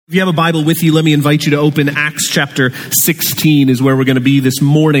If you have a Bible with you, let me invite you to open Acts chapter 16 is where we're going to be this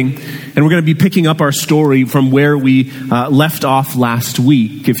morning. And we're going to be picking up our story from where we left off last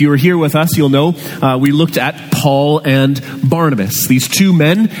week. If you were here with us, you'll know we looked at Paul and Barnabas. These two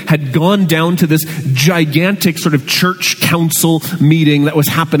men had gone down to this gigantic sort of church council meeting that was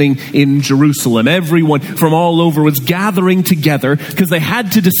happening in Jerusalem. Everyone from all over was gathering together because they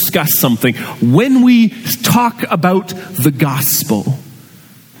had to discuss something. When we talk about the gospel,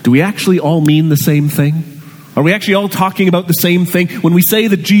 do we actually all mean the same thing? Are we actually all talking about the same thing? When we say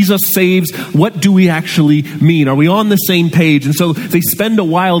that Jesus saves, what do we actually mean? Are we on the same page? And so they spend a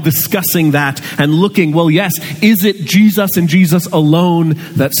while discussing that and looking, well, yes, is it Jesus and Jesus alone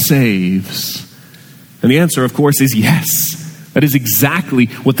that saves? And the answer, of course, is yes. That is exactly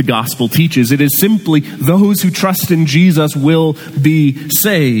what the gospel teaches. It is simply those who trust in Jesus will be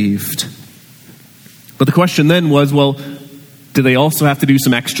saved. But the question then was, well, do they also have to do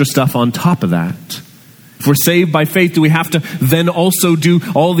some extra stuff on top of that? If we're saved by faith, do we have to then also do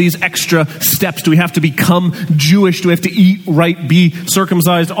all these extra steps? Do we have to become Jewish? Do we have to eat right, be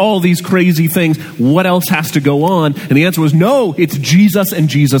circumcised? All these crazy things. What else has to go on? And the answer was no, it's Jesus and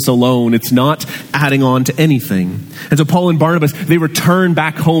Jesus alone. It's not adding on to anything. And so Paul and Barnabas, they return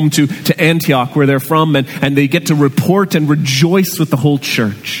back home to Antioch where they're from, and they get to report and rejoice with the whole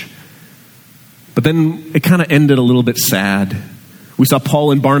church. But then it kind of ended a little bit sad. We saw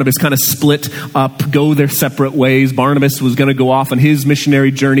Paul and Barnabas kind of split up, go their separate ways. Barnabas was going to go off on his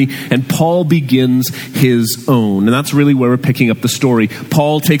missionary journey, and Paul begins his own. And that's really where we're picking up the story.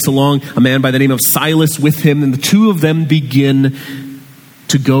 Paul takes along a man by the name of Silas with him, and the two of them begin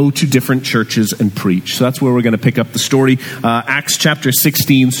to go to different churches and preach. So that's where we're going to pick up the story. Acts chapter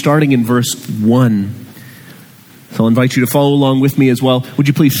 16, starting in verse 1. So I'll invite you to follow along with me as well. Would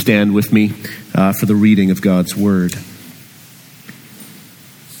you please stand with me for the reading of God's word?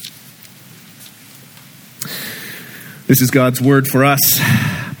 This is God's word for us.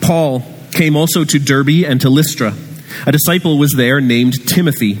 Paul came also to Derbe and to Lystra. A disciple was there named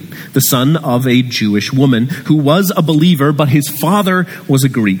Timothy, the son of a Jewish woman, who was a believer, but his father was a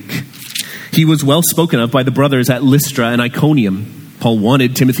Greek. He was well spoken of by the brothers at Lystra and Iconium. Paul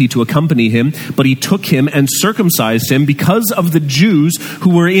wanted Timothy to accompany him, but he took him and circumcised him because of the Jews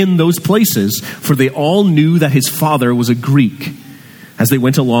who were in those places, for they all knew that his father was a Greek. As they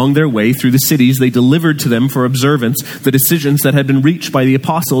went along their way through the cities, they delivered to them for observance the decisions that had been reached by the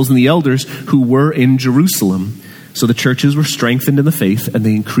apostles and the elders who were in Jerusalem. So the churches were strengthened in the faith, and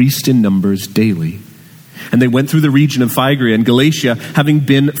they increased in numbers daily. And they went through the region of Phrygia and Galatia, having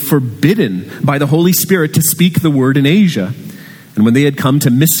been forbidden by the Holy Spirit to speak the word in Asia. And when they had come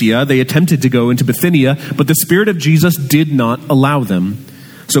to Mysia, they attempted to go into Bithynia, but the Spirit of Jesus did not allow them.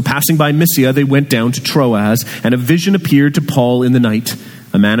 So passing by Mysia, they went down to Troas, and a vision appeared to Paul in the night.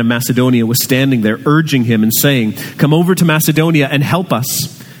 A man of Macedonia was standing there, urging him and saying, "Come over to Macedonia and help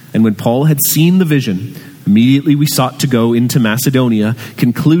us." And when Paul had seen the vision, immediately we sought to go into Macedonia,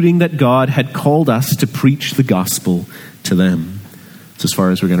 concluding that God had called us to preach the gospel to them. So as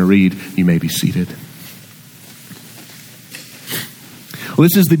far as we're going to read, you may be seated. Well,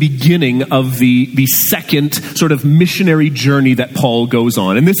 this is the beginning of the second sort of missionary journey that Paul goes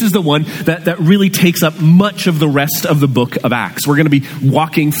on. And this is the one that really takes up much of the rest of the book of Acts. We're going to be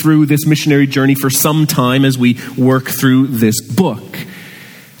walking through this missionary journey for some time as we work through this book.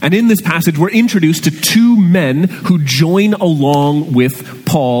 And in this passage, we're introduced to two men who join along with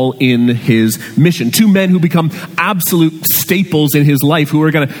Paul in his mission. Two men who become absolute staples in his life, who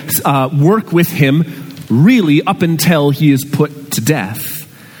are going to work with him really up until he is put to death.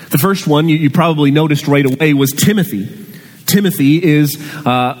 The first one you probably noticed right away was Timothy. Timothy is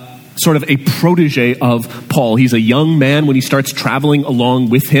sort of a protege of Paul. He's a young man when he starts traveling along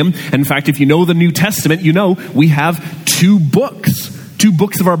with him. And in fact, if you know the New Testament, you know we have two books. Two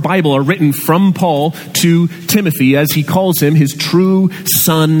books of our Bible are written from Paul to Timothy, as he calls him his true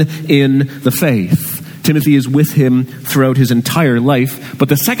son in the faith. Timothy is with him throughout his entire life. But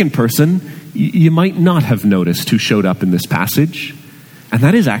the second person you might not have noticed who showed up in this passage, and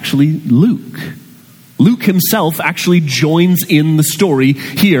that is actually Luke. Luke himself actually joins in the story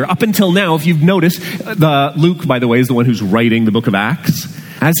here. Up until now, if you've noticed, Luke, by the way, is the one who's writing the book of Acts.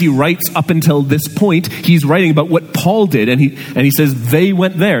 As he writes up until this point, he's writing about what Paul did, and he says, they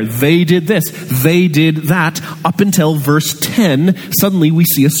went there, they did this, they did that, up until verse 10, suddenly we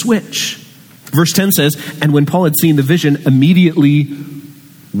see a switch. Verse 10 says, and when Paul had seen the vision, immediately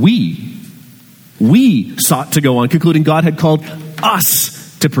we sought to go on, concluding God had called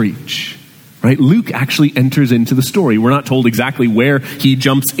us to preach. right? Luke actually enters into the story. We're not told exactly where he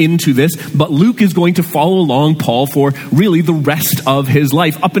jumps into this, but Luke is going to follow along Paul for really the rest of his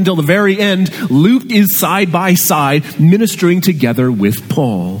life. Up until the very end, Luke is side by side ministering together with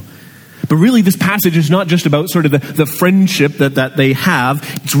Paul. But really, this passage is not just about sort of the friendship that they have.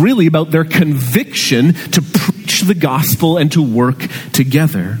 It's really about their conviction to preach the gospel and to work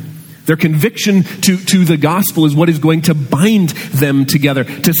together. Their conviction to the gospel is what is going to bind them together,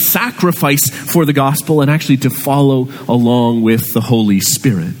 to sacrifice for the gospel and actually to follow along with the Holy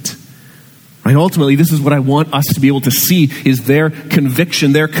Spirit. Right? Ultimately, this is what I want us to be able to see, is their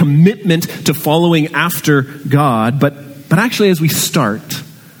conviction, their commitment to following after God. But actually, as we start,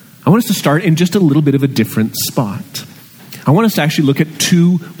 I want us to start in just a little bit of a different spot. I want us to actually look at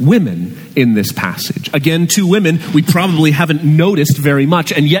two women in this passage. Again, two women we probably haven't noticed very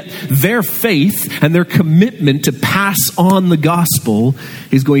much, and yet their faith and their commitment to pass on the gospel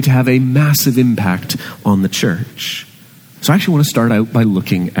is going to have a massive impact on the church. So I actually want to start out by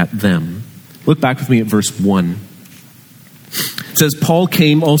looking at them. Look back with me at verse 1. It says, Paul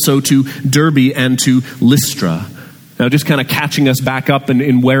came also to Derbe and to Lystra. Now, just kind of catching us back up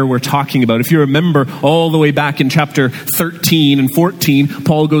in where we're talking about. If you remember all the way back in chapter 13 and 14,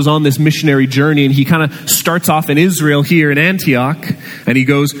 Paul goes on this missionary journey, and he kind of starts off in Israel here in Antioch, and he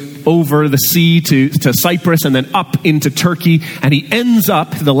goes over the sea to Cyprus and then up into Turkey, and he ends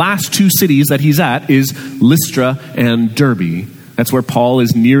up, the last two cities that he's at is Lystra and Derbe. That's where Paul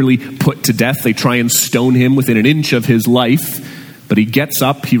is nearly put to death. They try and stone him within an inch of his life. But he gets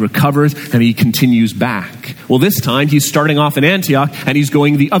up, he recovers, and he continues back. Well, this time he's starting off in Antioch, and he's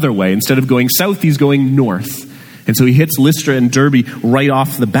going the other way. Instead of going south, he's going north. And so he hits Lystra and Derbe right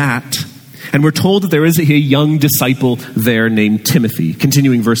off the bat. And we're told that there is a young disciple there named Timothy.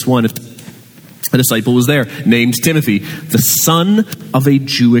 Continuing verse 1, a disciple was there named Timothy, the son of a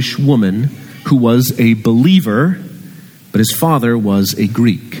Jewish woman who was a believer, but his father was a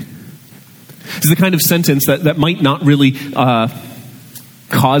Greek. This is the kind of sentence that might not really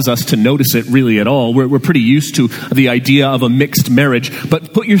cause us to notice it really at all. We're pretty used to the idea of a mixed marriage,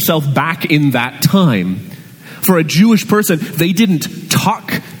 but put yourself back in that time. For a Jewish person, they didn't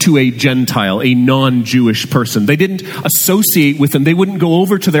talk to a Gentile, a non-Jewish person. They didn't associate with them. They wouldn't go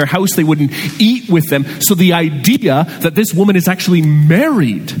over to their house. They wouldn't eat with them. So the idea that this woman is actually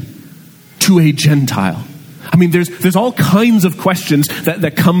married to a Gentile, I mean, there's all kinds of questions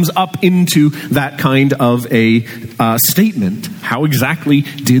that comes up into that kind of a statement. How exactly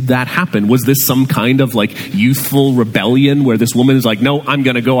did that happen? Was this some kind of like youthful rebellion where this woman is like, no, I'm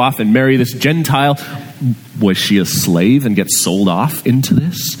going to go off and marry this Gentile? Was she a slave and gets sold off into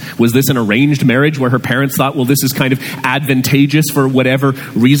this? Was this an arranged marriage where her parents thought, well, this is kind of advantageous for whatever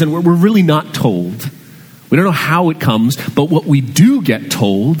reason? We're really not told. We don't know how it comes, but what we do get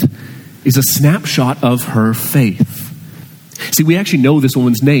told is a snapshot of her faith. See, we actually know this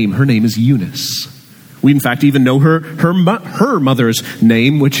woman's name. Her name is Eunice. We, in fact, even know her mother's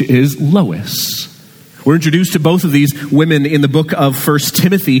name, which is Lois. We're introduced to both of these women in the book of 1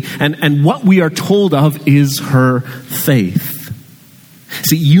 Timothy, and what we are told of is her faith.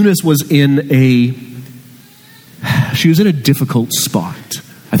 See, Eunice was in a difficult spot.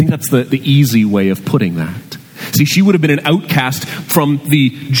 I think that's the easy way of putting that. See, she would have been an outcast from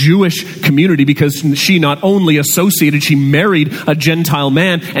the Jewish community because she not only associated, she married a Gentile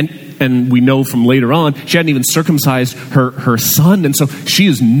man, and we know from later on, she hadn't even circumcised her son, and so she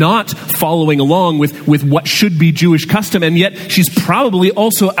is not following along with what should be Jewish custom, and yet she's probably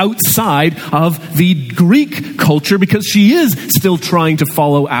also outside of the Greek culture because she is still trying to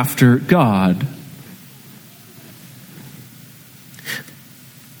follow after God.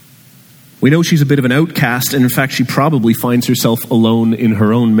 We know she's a bit of an outcast, and in fact, she probably finds herself alone in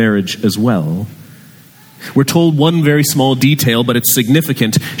her own marriage as well. We're told one very small detail, but it's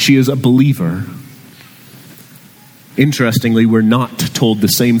significant. She is a believer. Interestingly, we're not told the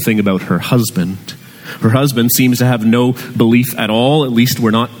same thing about her husband. Her husband seems to have no belief at all. At least we're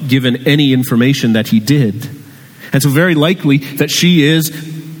not given any information that he did. And so very likely that she is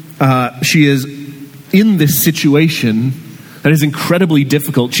in this situation that is incredibly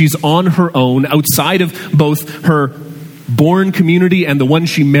difficult. She's on her own, outside of both her born community and the one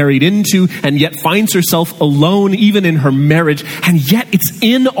she married into, and yet finds herself alone even in her marriage. And yet it's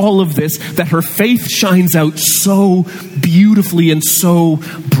in all of this that her faith shines out so beautifully and so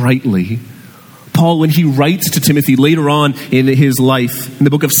brightly. Paul, when he writes to Timothy later on in his life, in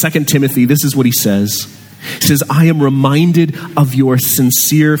the book of 2 Timothy, this is what he says. He says, I am reminded of your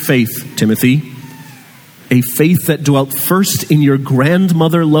sincere faith, Timothy, a faith that dwelt first in your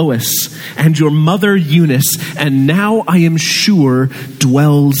grandmother Lois and your mother Eunice, and now I am sure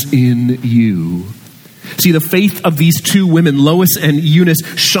dwells in you. See, the faith of these two women, Lois and Eunice,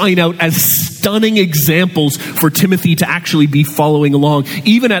 shine out as stunning examples for Timothy to actually be following along.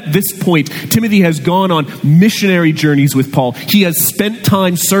 Even at this point, Timothy has gone on missionary journeys with Paul. He has spent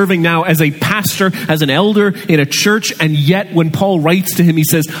time serving now as a pastor, as an elder in a church, and yet when Paul writes to him, he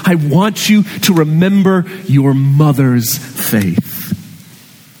says, I want you to remember your mother's faith.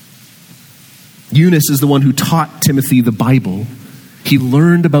 Eunice is the one who taught Timothy the Bible. He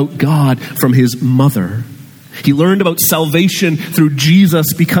learned about God from his mother. He learned about salvation through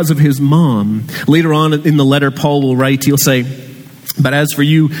Jesus because of his mom. Later on in the letter, Paul will write, he'll say, but as for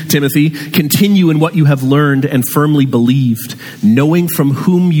you, Timothy, continue in what you have learned and firmly believed, knowing from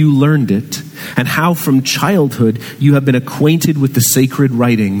whom you learned it, and how from childhood you have been acquainted with the sacred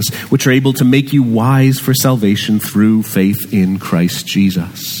writings, which are able to make you wise for salvation through faith in Christ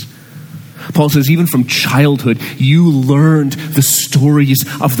Jesus. Paul says, even from childhood, you learned the stories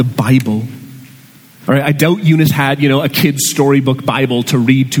of the Bible. All right, I doubt Eunice had, a kid's storybook Bible to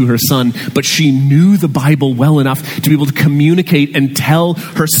read to her son, but she knew the Bible well enough to be able to communicate and tell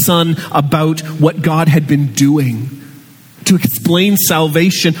her son about what God had been doing, to explain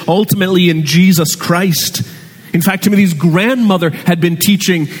salvation ultimately in Jesus Christ. In fact, Timothy's grandmother had been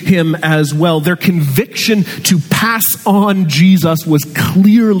teaching him as well. Their conviction to pass on Jesus was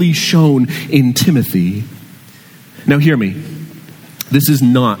clearly shown in Timothy. Now hear me. This is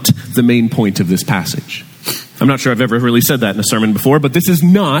not the main point of this passage. I'm not sure I've ever really said that in a sermon before, but this is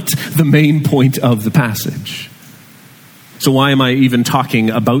not the main point of the passage. So why am I even talking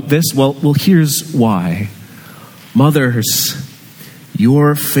about this? Well, here's why. Mothers,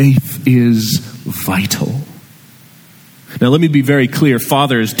 your faith is vital. Now, let me be very clear.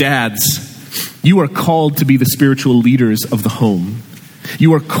 Fathers, dads, you are called to be the spiritual leaders of the home.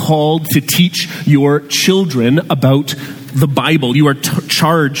 You are called to teach your children about the Bible. You are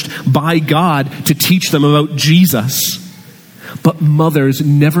charged by God to teach them about Jesus. But mothers,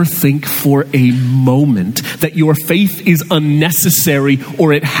 never think for a moment that your faith is unnecessary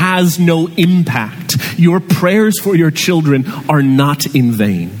or it has no impact. Your prayers for your children are not in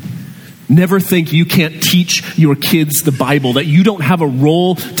vain. Never think you can't teach your kids the Bible, that you don't have a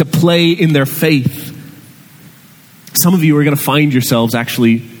role to play in their faith. Some of you are going to find yourselves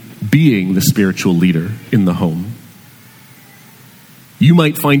actually being the spiritual leader in the home. You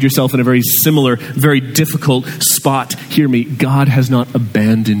might find yourself in a very similar, very difficult spot. Hear me, God has not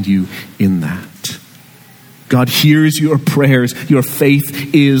abandoned you in that. God hears your prayers. Your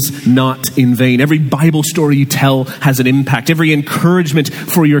faith is not in vain. Every Bible story you tell has an impact. Every encouragement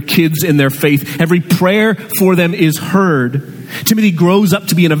for your kids in their faith, every prayer for them is heard. Timothy grows up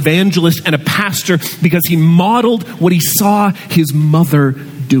to be an evangelist and a pastor because he modeled what he saw his mother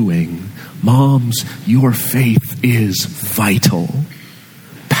doing. Moms, your faith is vital.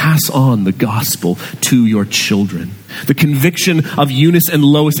 Pass on the gospel to your children. The conviction of Eunice and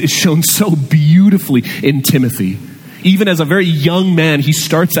Lois is shown so beautifully in Timothy. Even as a very young man, he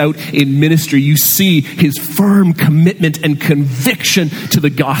starts out in ministry. You see his firm commitment and conviction to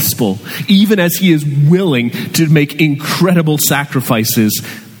the gospel, even as he is willing to make incredible sacrifices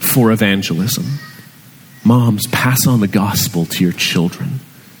for evangelism. Moms, pass on the gospel to your children.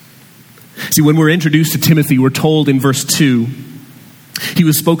 See, when we're introduced to Timothy, we're told in verse 2, he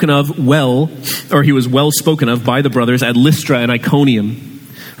was well spoken of by the brothers at Lystra and Iconium.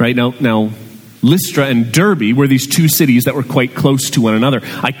 Right now, Lystra and Derbe were these two cities that were quite close to one another.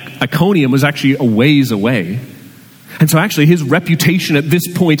 Iconium was actually a ways away. And so actually his reputation at this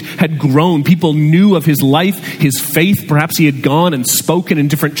point had grown. People knew of his life, his faith. Perhaps he had gone and spoken in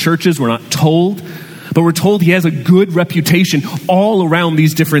different churches. We're not told. But we're told he has a good reputation all around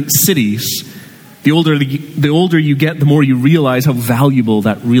these different cities. The older you get, the more you realize how valuable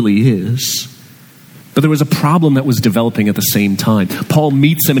that really is. But there was a problem that was developing at the same time. Paul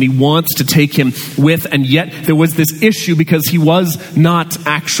meets him and he wants to take him with, and yet there was this issue because he was not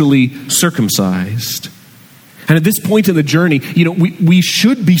actually circumcised. And at this point in the journey, we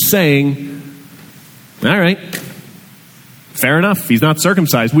should be saying, all right, fair enough, he's not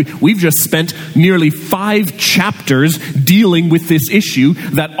circumcised. We've just spent nearly 5 chapters dealing with this issue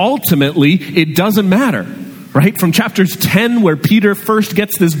that ultimately it doesn't matter, right? From chapters 10, where Peter first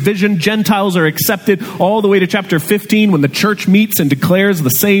gets this vision, Gentiles are accepted, all the way to chapter 15, when the church meets and declares the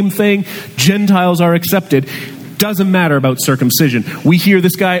same thing, Gentiles are accepted. Doesn't matter about circumcision. We hear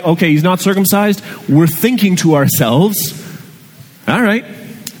this guy, okay, he's not circumcised. We're thinking to ourselves, all right,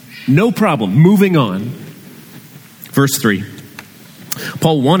 no problem, moving on. Verse 3,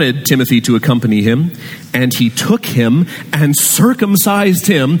 Paul wanted Timothy to accompany him, and he took him and circumcised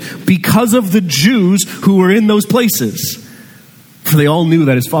him because of the Jews who were in those places, for they all knew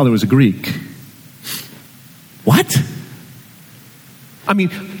that his father was a Greek. What? I mean,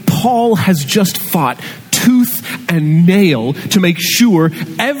 Paul has just fought tooth and nail to make sure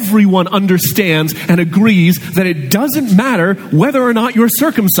everyone understands and agrees that it doesn't matter whether or not you're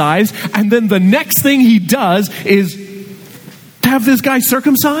circumcised, and then the next thing he does is have this guy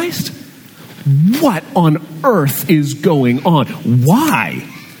circumcised? What on earth is going on? Why?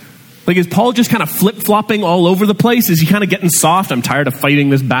 Like, is Paul just kind of flip-flopping all over the place? Is he kind of getting soft? I'm tired of fighting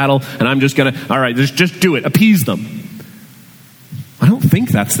this battle, and I'm just going to, all right, just do it. Appease them. I don't think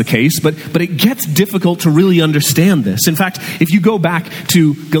that's the case, but it gets difficult to really understand this. In fact, if you go back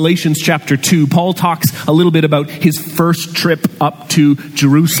to Galatians chapter 2, Paul talks a little bit about his first trip up to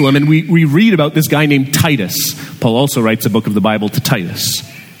Jerusalem, and we read about this guy named Titus. Paul also writes a book of the Bible to Titus.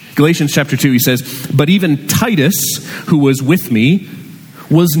 Galatians chapter 2, he says, "But even Titus, who was with me,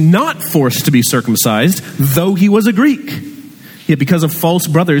 was not forced to be circumcised, though he was a Greek. Yet because of false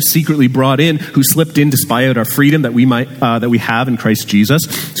brothers secretly brought in, who slipped in to spy out our freedom that we have in Christ Jesus,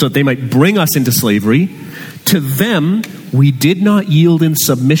 so that they might bring us into slavery, to them we did not yield in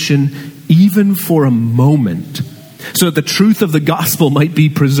submission even for a moment, so that the truth of the gospel might be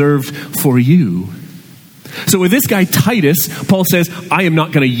preserved for you." So with this guy Titus, Paul says, I am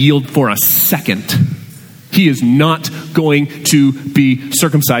not going to yield for a second. He is not going to be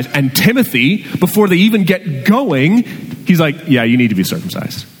circumcised. And Timothy, before they even get going, he's like, yeah, you need to be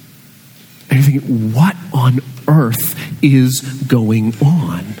circumcised. And you're thinking, what on earth is going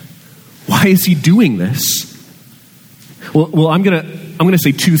on? Why is he doing this? Well, I'm going to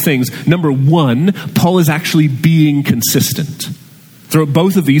say two things. Number one, Paul is actually being consistent. Throughout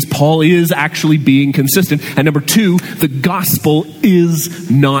both of these, Paul is actually being consistent. And number two, the gospel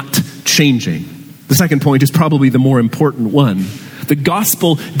is not changing. The second point is probably the more important one. The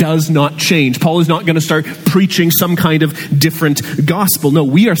gospel does not change. Paul is not going to start preaching some kind of different gospel. No,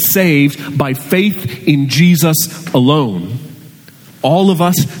 we are saved by faith in Jesus alone. All of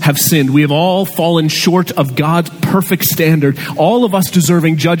us have sinned. We have all fallen short of God's perfect standard. All of us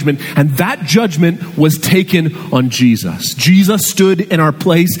deserving judgment. And that judgment was taken on Jesus. Jesus stood in our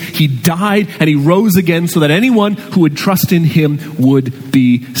place. He died and he rose again so that anyone who would trust in him would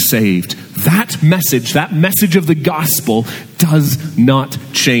be saved. That message of the gospel does not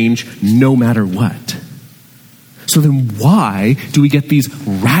change no matter what. So then why do we get these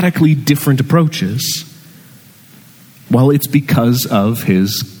radically different approaches? Well, it's because of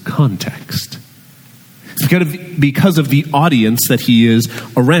his context. It's because of the audience that he is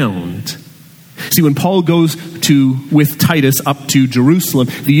around. See, when Paul goes with Titus up to Jerusalem,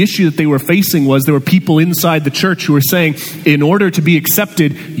 the issue that they were facing was there were people inside the church who were saying, in order to be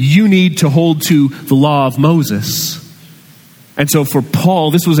accepted, you need to hold to the law of Moses. And so for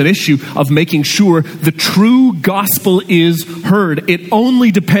Paul, this was an issue of making sure the true gospel is heard. It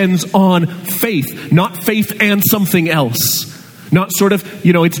only depends on faith, not faith and something else. Not sort of,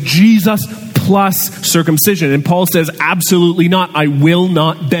 it's Jesus plus circumcision. And Paul says, absolutely not. I will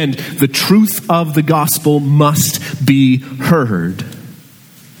not bend. The truth of the gospel must be heard.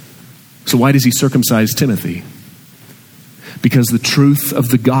 So why does he circumcise Timothy? Because the truth of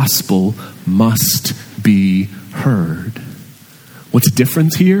the gospel must be heard. What's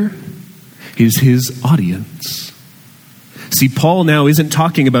different here is his audience. See, Paul now isn't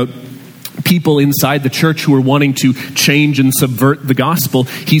talking about people inside the church who are wanting to change and subvert the gospel.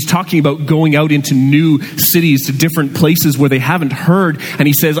 He's talking about going out into new cities, to different places where they haven't heard. And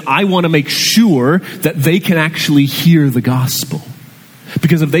he says, I want to make sure that they can actually hear the gospel.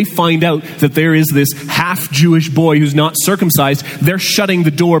 Because if they find out that there is this half-Jewish boy who's not circumcised, they're shutting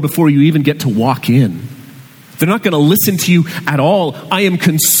the door before you even get to walk in. They're not going to listen to you at all. I am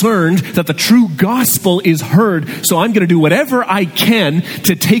concerned that the true gospel is heard, so I'm going to do whatever I can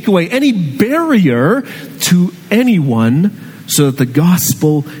to take away any barrier to anyone so that the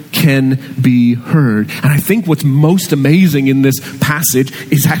gospel can be heard. And I think what's most amazing in this passage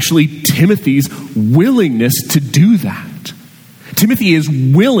is actually Timothy's willingness to do that. Timothy is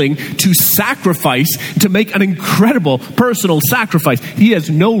willing to sacrifice, to make an incredible personal sacrifice. He has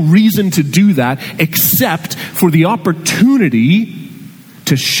no reason to do that except for the opportunity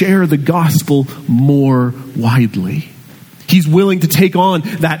to share the gospel more widely. He's willing to take on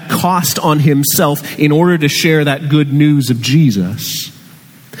that cost on himself in order to share that good news of Jesus.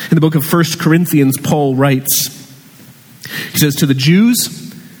 In the book of 1 Corinthians, Paul writes, he says, to the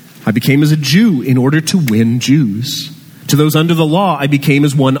Jews, I became as a Jew in order to win Jews. To those under the law, I became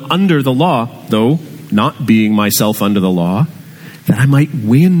as one under the law, though not being myself under the law, that I might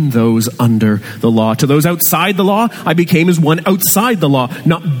win those under the law. To those outside the law, I became as one outside the law,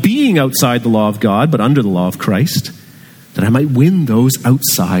 not being outside the law of God, but under the law of Christ, that I might win those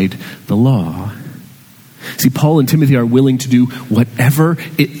outside the law. See, Paul and Timothy are willing to do whatever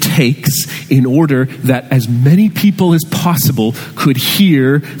it takes in order that as many people as possible could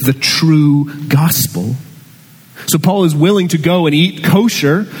hear the true gospel. So Paul is willing to go and eat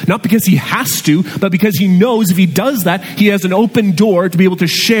kosher, not because he has to, but because he knows if he does that, he has an open door to be able to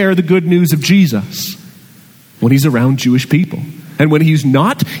share the good news of Jesus when he's around Jewish people. And when he's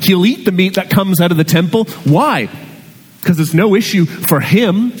not, he'll eat the meat that comes out of the temple. Why? Because it's no issue for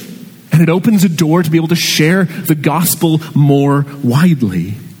him, and it opens a door to be able to share the gospel more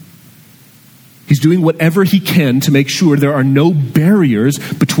widely. He's doing whatever he can to make sure there are no barriers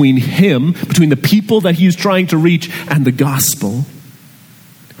between him, between the people that he is trying to reach, and the gospel.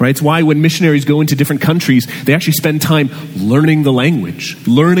 Right? It's why when missionaries go into different countries, they actually spend time learning the language,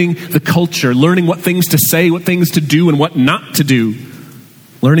 learning the culture, learning what things to say, what things to do, and what not to do.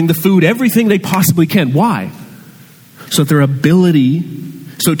 Learning the food, everything they possibly can. Why? So to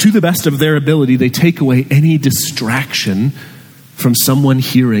the best of their ability, they take away any distraction from someone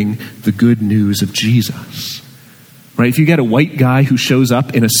hearing the good news of Jesus. Right? If you get a white guy who shows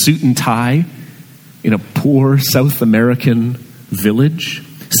up in a suit and tie in a poor South American village,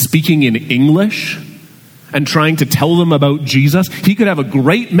 speaking in English and trying to tell them about Jesus, he could have a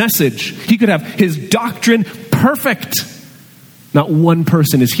great message. He could have his doctrine perfect. Not one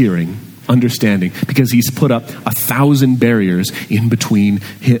person is hearing, understanding, because he's put up 1,000 barriers in between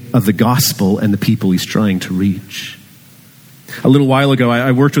of the gospel and the people he's trying to reach. A little while ago,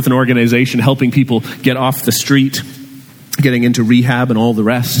 I worked with an organization helping people get off the street, getting into rehab and all the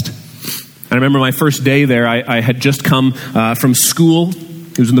rest. And I remember my first day there, I had just come from school.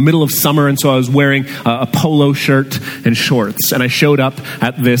 It was in the middle of summer, and so I was wearing a polo shirt and shorts. And I showed up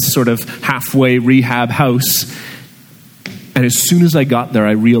at this sort of halfway rehab house. And as soon as I got there,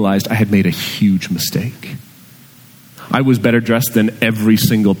 I realized I had made a huge mistake. I was better dressed than every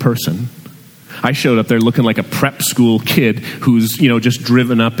single person. I showed up there looking like a prep school kid who's, just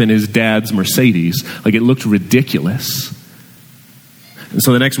driven up in his dad's Mercedes. Like, it looked ridiculous. And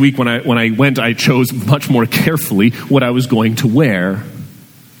so the next week when I went, I chose much more carefully what I was going to wear.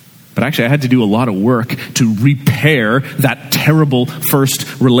 But actually, I had to do a lot of work to repair that terrible first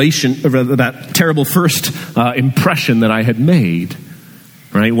impression that I had made.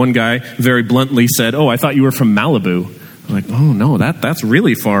 Right? One guy very bluntly said, "Oh, I thought you were from Malibu." I was like, "Oh no, that's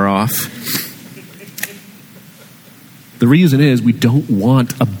really far off." The reason is we don't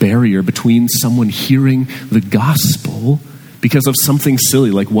want a barrier between someone hearing the gospel because of something silly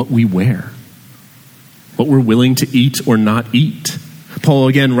like what we wear, what we're willing to eat or not eat. Paul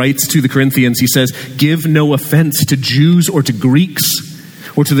again writes to the Corinthians, he says, "Give no offense to Jews or to Greeks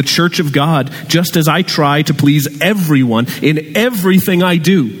or to the church of God, just as I try to please everyone in everything I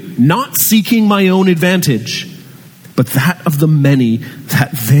do, not seeking my own advantage, but that of the many,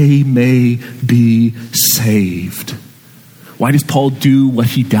 that they may be saved." Why does Paul do what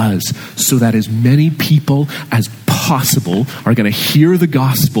he does? So that as many people as possible are going to hear the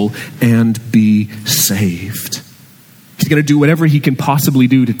gospel and be saved. He's going to do whatever he can possibly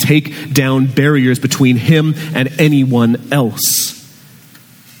do to take down barriers between him and anyone else.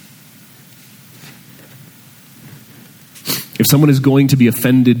 If someone is going to be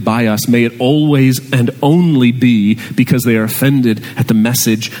offended by us, may it always and only be because they are offended at the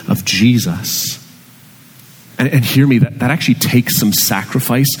message of Jesus. And hear me, that actually takes some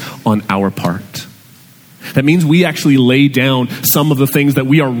sacrifice on our part. That means we actually lay down some of the things that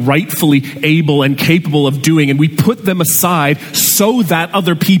we are rightfully able and capable of doing, and we put them aside so that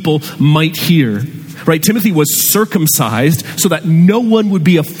other people might hear. Right? Timothy was circumcised so that no one would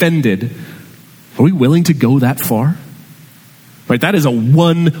be offended. Are we willing to go that far? Right? That is a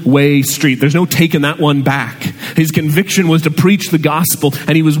one-way street. There's no taking that one back. His conviction was to preach the gospel,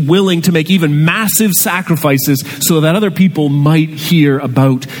 and he was willing to make even massive sacrifices so that other people might hear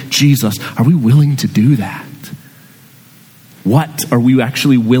about Jesus. Are we willing to do that? What are we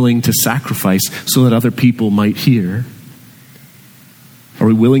actually willing to sacrifice so that other people might hear? Are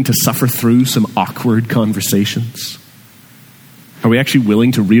we willing to suffer through some awkward conversations? Are we actually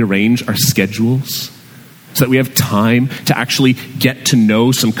willing to rearrange our schedules so that we have time to actually get to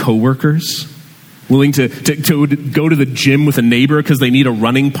know some coworkers? Willing to go to the gym with a neighbor because they need a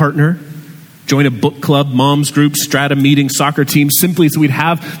running partner? Join a book club, mom's group, strata meeting, soccer team, simply so we'd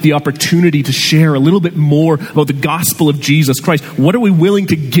have the opportunity to share a little bit more about the gospel of Jesus Christ. What are we willing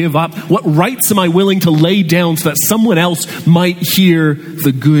to give up? What rights am I willing to lay down so that someone else might hear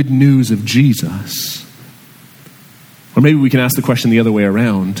the good news of Jesus? Or maybe we can ask the question the other way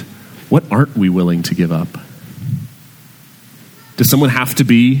around. What aren't we willing to give up? Does someone have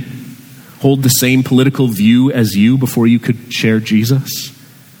to hold the same political view as you before you could share Jesus?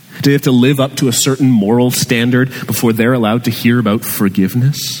 Do they have to live up to a certain moral standard before they're allowed to hear about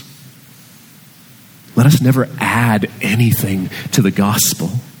forgiveness? Let us never add anything to the gospel.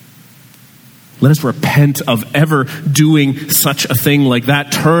 Let us repent of ever doing such a thing like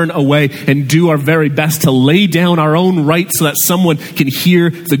that. Turn away and do our very best to lay down our own rights so that someone can hear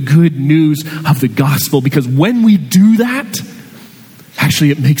the good news of the gospel. Because when we do that,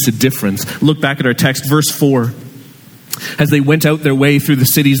 actually it makes a difference. Look back at our text, verse 4. As they went out their way through the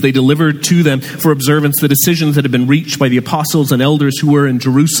cities, they delivered to them for observance the decisions that had been reached by the apostles and elders who were in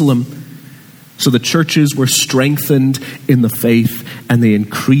Jerusalem. So the churches were strengthened in the faith, and they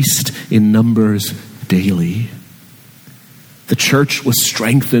increased in numbers daily. The church was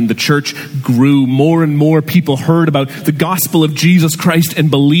strengthened. The church grew. More and more people heard about the gospel of Jesus Christ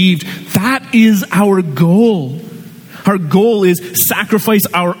and believed. That is our goal. Our goal is sacrifice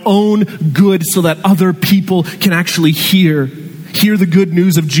our own good so that other people can actually hear the good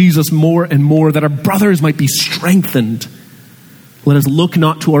news of Jesus more and more, that our brothers might be strengthened. Let us look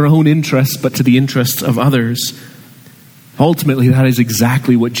not to our own interests, but to the interests of others. Ultimately, that is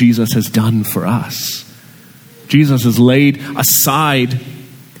exactly what Jesus has done for us. Jesus has laid aside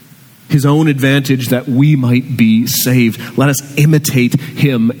his own advantage that we might be saved. Let us imitate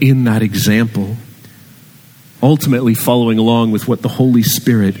him in that example. Ultimately, following along with what the Holy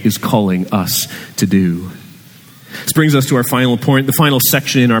Spirit is calling us to do. This brings us to our final point, the final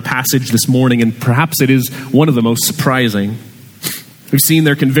section in our passage this morning, and perhaps it is one of the most surprising. We've seen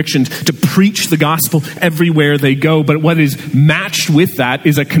their conviction to preach the gospel everywhere they go, but what is matched with that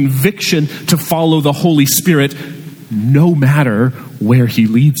is a conviction to follow the Holy Spirit no matter where he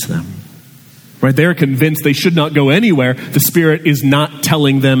leads them. Right? They're convinced they should not go anywhere the Spirit is not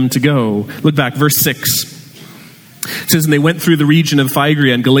telling them to go. Look back, verse 6. It says, and they went through the region of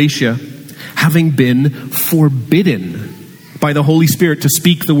Phrygia and Galatia, having been forbidden by the Holy Spirit to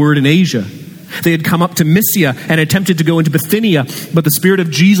speak the word in Asia. They had come up to Mysia and attempted to go into Bithynia, but the Spirit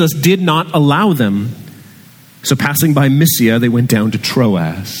of Jesus did not allow them. So passing by Mysia, they went down to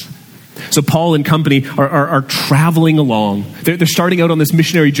Troas. So Paul and company are traveling along. They're starting out on this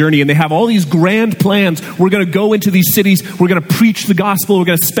missionary journey, and they have all these grand plans. We're going to go into these cities. We're going to preach the gospel. We're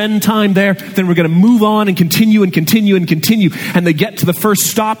going to spend time there. Then we're going to move on and continue and continue and continue. And they get to the first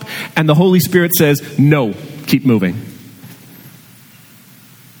stop, and the Holy Spirit says, no, keep moving.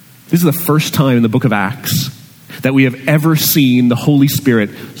 This is the first time in the book of Acts that we have ever seen the Holy Spirit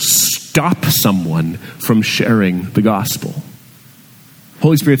stop someone from sharing the gospel.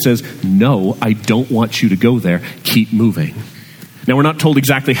 Holy Spirit says, no, I don't want you to go there. Keep moving. Now, we're not told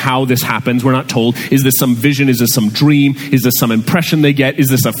exactly how this happens. We're not told, is this some vision? Is this some dream? Is this some impression they get? Is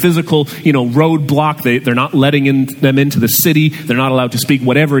this a physical, roadblock? They're not letting them into the city. They're not allowed to speak,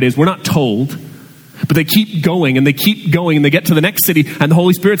 whatever it is. We're not told. But they keep going and they keep going and they get to the next city and the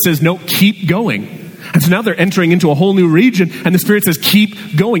Holy Spirit says, no, keep going. And so now they're entering into a whole new region and the Spirit says,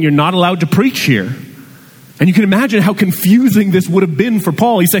 keep going. You're not allowed to preach here. And you can imagine how confusing this would have been for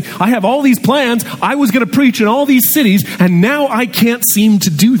Paul. He's saying, I have all these plans. I was going to preach in all these cities and now I can't seem to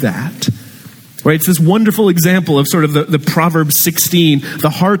do that. Right? It's this wonderful example of sort of the Proverbs 16.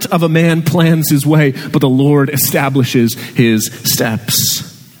 The heart of a man plans his way, but the Lord establishes his steps.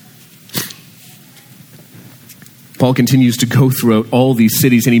 Paul continues to go throughout all these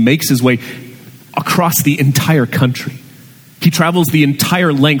cities and he makes his way across the entire country. He travels the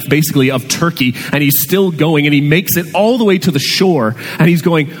entire length, basically, of Turkey, and he's still going, and he makes it all the way to the shore, and he's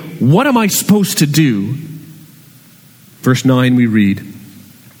going, what am I supposed to do? Verse 9, we read,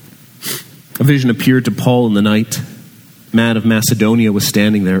 a vision appeared to Paul in the night. A man of Macedonia was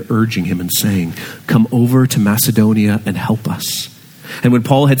standing there, urging him and saying, come over to Macedonia and help us. And when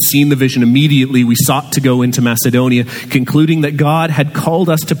Paul had seen the vision, immediately we sought to go into Macedonia, concluding that God had called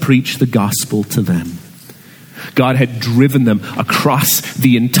us to preach the gospel to them. God had driven them across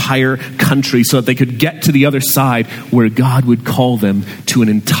the entire country so that they could get to the other side where God would call them to an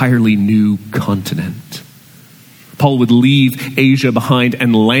entirely new continent. Paul would leave Asia behind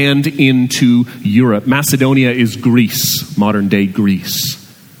and land into Europe. Macedonia is Greece, modern day Greece.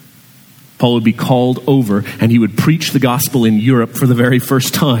 Paul would be called over and he would preach the gospel in Europe for the very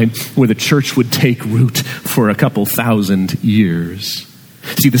first time, where the church would take root for a couple thousand years.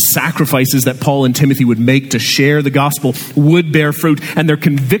 See, the sacrifices that Paul and Timothy would make to share the gospel would bear fruit, and their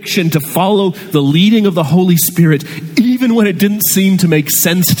conviction to follow the leading of the Holy Spirit, even when it didn't seem to make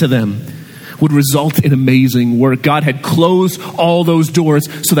sense to them, would result in amazing work. God had closed all those doors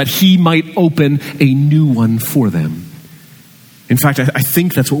so that he might open a new one for them. In fact, I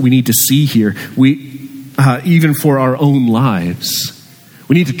think that's what we need to see here. Even for our own lives,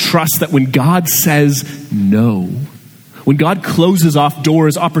 we need to trust that when God says no, when God closes off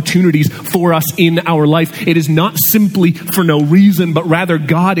doors, opportunities for us in our life, it is not simply for no reason, but rather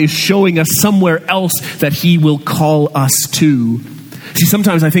God is showing us somewhere else that he will call us to. See,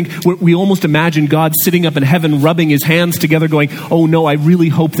 sometimes I think we almost imagine God sitting up in heaven, rubbing his hands together going, oh no, I really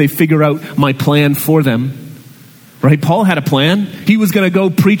hope they figure out my plan for them. Right? Paul had a plan. He was going to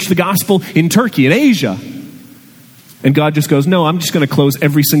go preach the gospel in Turkey, in Asia. And God just goes, no, I'm just going to close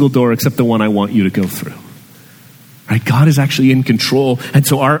every single door except the one I want you to go through. Right? God is actually in control. And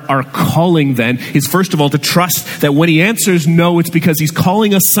so our calling then is, first of all, to trust that when he answers no, it's because he's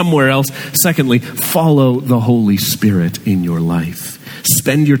calling us somewhere else. Secondly, follow the Holy Spirit in your life.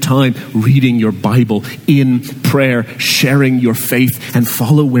 Spend your time reading your Bible, in prayer, sharing your faith, and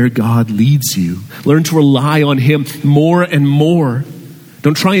follow where God leads you. Learn to rely on him more and more.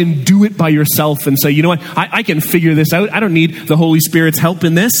 Don't try and do it by yourself and say, you know what, I can figure this out. I don't need the Holy Spirit's help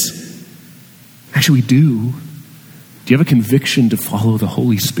in this. Actually, we do. Do you have a conviction to follow the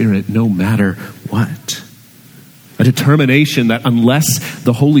Holy Spirit no matter what? A determination that unless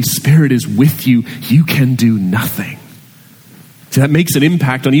the Holy Spirit is with you, you can do nothing. See, that makes an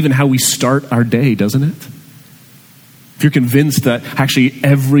impact on even how we start our day, doesn't it? If you're convinced that actually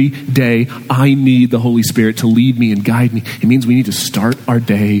every day I need the Holy Spirit to lead me and guide me, it means we need to start our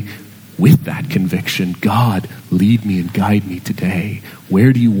day with that conviction. God, lead me and guide me today.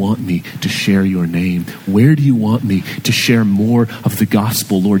 Where do you want me to share your name? Where do you want me to share more of the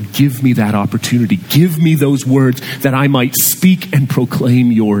gospel? Lord, give me that opportunity. Give me those words that I might speak and proclaim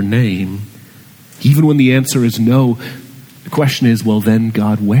your name. Even when the answer is no, the question is, well then,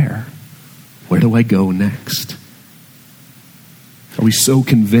 God, where? Where do I go next? Are we so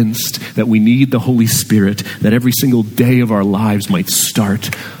convinced that we need the Holy Spirit that every single day of our lives might start,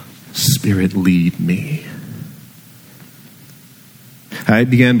 Spirit, lead me? I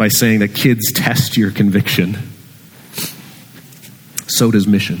began by saying that kids test your conviction. So does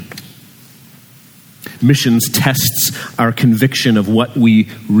mission. Missions tests our conviction of what we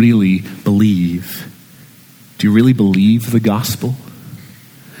really believe. Do you really believe the gospel?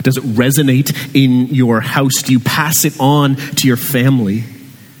 Does it resonate in your house? Do you pass it on to your family?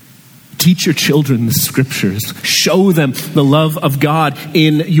 Teach your children the scriptures. Show them the love of God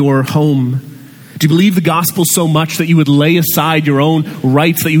in your home. Do you believe the gospel so much that you would lay aside your own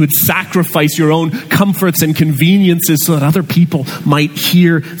rights, that you would sacrifice your own comforts and conveniences so that other people might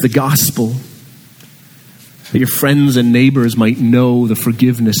hear the gospel? That your friends and neighbors might know the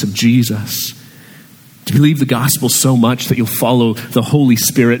forgiveness of Jesus? Do you believe the gospel so much that you'll follow the Holy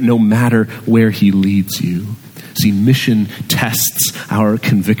Spirit no matter where he leads you? See, mission tests our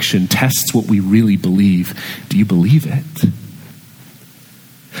conviction, tests what we really believe. Do you believe it?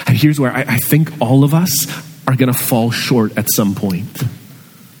 And here's where I think all of us are going to fall short at some point.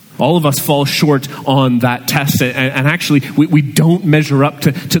 All of us fall short on that test. And actually, we don't measure up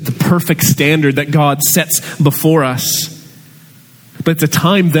to the perfect standard that God sets before us. But it's a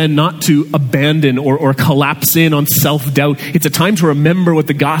time then not to abandon or collapse in on self-doubt. It's a time to remember what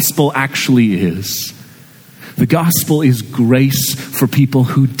the gospel actually is. The gospel is grace for people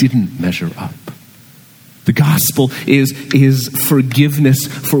who didn't measure up. The gospel is forgiveness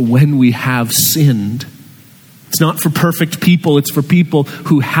for when we have sinned. It's not for perfect people. It's for people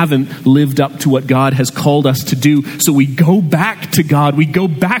who haven't lived up to what God has called us to do. So we go back to God. We go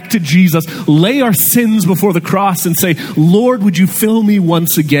back to Jesus, lay our sins before the cross and say, Lord, would you fill me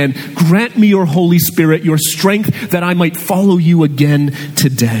once again? Grant me your Holy Spirit, your strength that I might follow you again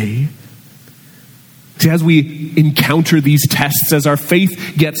today. See, as we encounter these tests, as our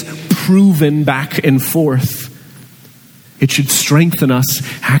faith gets proven back and forth, it should strengthen us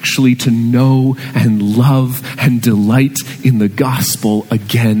actually to know and love and delight in the gospel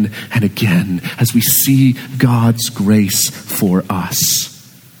again and again as we see God's grace for us.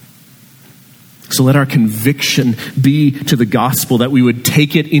 So let our conviction be to the gospel, that we would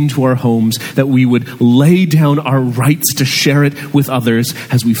take it into our homes, that we would lay down our rights to share it with others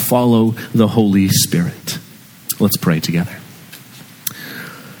as we follow the Holy Spirit. Let's pray together.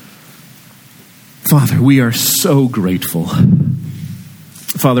 Father, we are so grateful.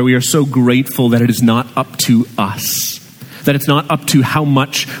 Father, we are so grateful that it is not up to us, that it's not up to how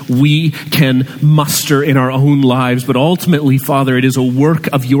much we can muster in our own lives, but ultimately, Father, it is a work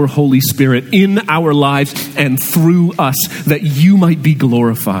of your Holy Spirit in our lives and through us that you might be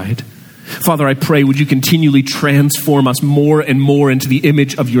glorified. Father, I pray, would you continually transform us more and more into the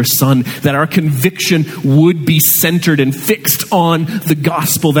image of your Son, that our conviction would be centered and fixed on the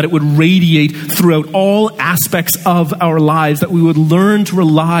gospel, that it would radiate throughout all aspects of our lives, that we would learn to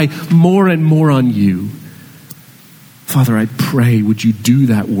rely more and more on you. Father, I pray, would you do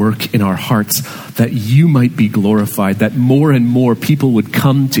that work in our hearts, that you might be glorified, that more and more people would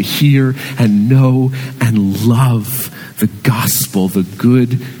come to hear and know and love the gospel, the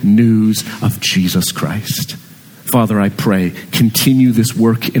good news of Jesus Christ. Father, I pray, continue this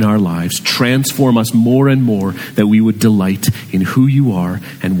work in our lives. Transform us more and more, that we would delight in who you are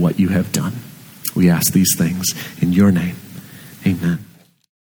and what you have done. We ask these things in your name. Amen.